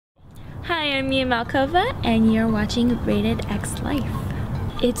Hi, I'm Malkova, and you're watching Rated X Life.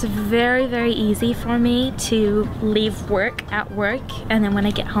 It's very, very easy for me to leave work at work, and then when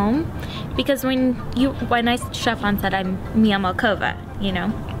I get home, because when I show up on set, I'm Malkova, you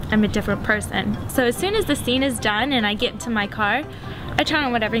know? I'm a different person. So as soon as the scene is done and I get into my car, I turn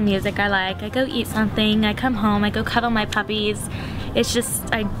on whatever music I like, I go eat something, I come home, I go cuddle my puppies. It's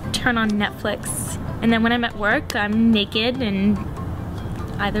just, I turn on Netflix. And then when I'm at work, I'm naked and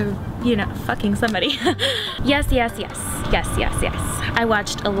either, you know, fucking somebody. Yes. I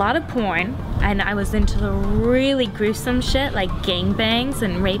watched a lot of porn, and I was into the really gruesome shit like gangbangs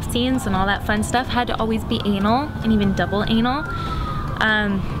and rape scenes and all that fun stuff. Had to always be anal, and even double anal.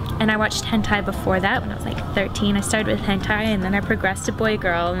 And I watched hentai before that when I was like 13. I started with hentai, and then I progressed to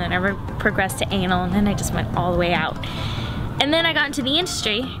boy-girl, and then I progressed to anal, and then I just went all the way out. And then I got into the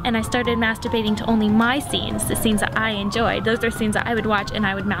industry, and I started masturbating to only my scenes, the scenes that I enjoyed. Those are scenes that I would watch and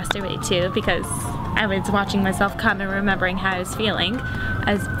I would masturbate to because I was watching myself come and remembering how I was feeling.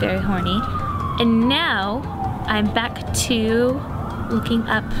 I was very horny. And now I'm back to looking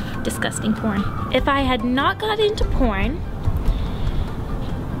up disgusting porn. If I had not got into porn,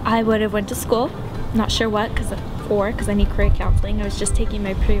 I would have went to school. Not sure what, because I need career counseling. I was just taking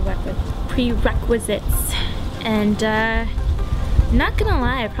my prerequisites. And not gonna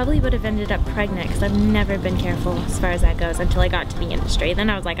lie, I probably would have ended up pregnant because I've never been careful as far as that goes until I got to the industry. Then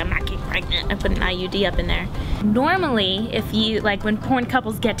I was like, I'm not getting pregnant. I put an IUD up in there. Normally, if you, like when porn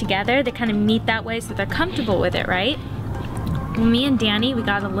couples get together, they kind of meet that way so they're comfortable with it, right? Well, me and Danny, we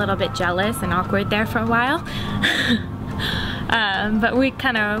got a little bit jealous and awkward there for a while. But we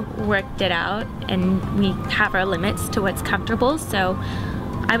kind of worked it out, and we have our limits to what's comfortable. So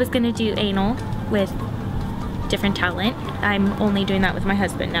I was gonna do anal with different talent. I'm only doing that with my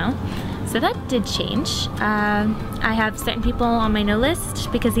husband now. So that did change. I have certain people on my no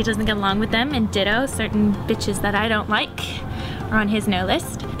list because he doesn't get along with them, and ditto, certain bitches that I don't like are on his no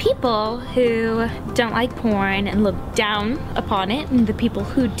list. People who don't like porn and look down upon it, and the people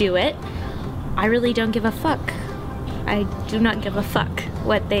who do it, I really don't give a fuck. I do not give a fuck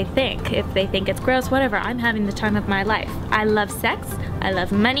what they think. If they think it's gross, whatever, I'm having the time of my life. I love sex, I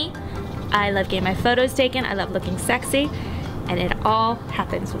love money, I love getting my photos taken, I love looking sexy, and it all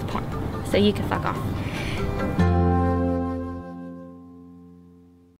happens with porn. So you can fuck off.